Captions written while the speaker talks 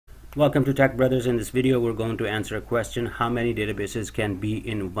Welcome to Tech Brothers. In this video, we're going to answer a question: how many databases can be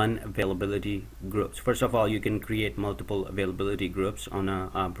in one availability groups? First of all, you can create multiple availability groups on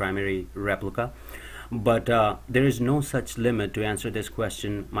a primary replica, but there is no such limit. To answer this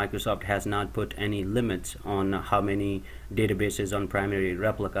question, Microsoft has not put any limits on how many databases on primary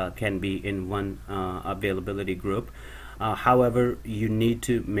replica can be in one availability group. However, you need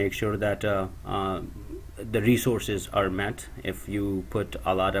to make sure that the resources are met. If you put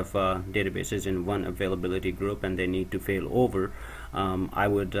a lot of databases in one availability group and they need to fail over, I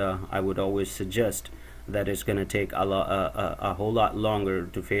would always suggest that it's going to take a whole lot longer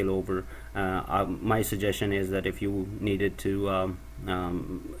to fail over. My suggestion is that if you needed to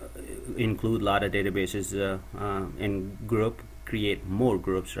include a lot of databases in group, create more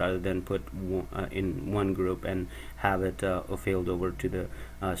groups rather than put in one group and have it failed over to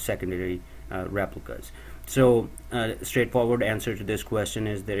the secondary replicas. So straightforward answer to this question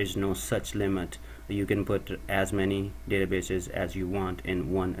is there is no such limit. You can put as many databases as you want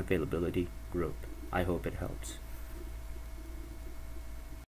in one availability group. I hope it helps.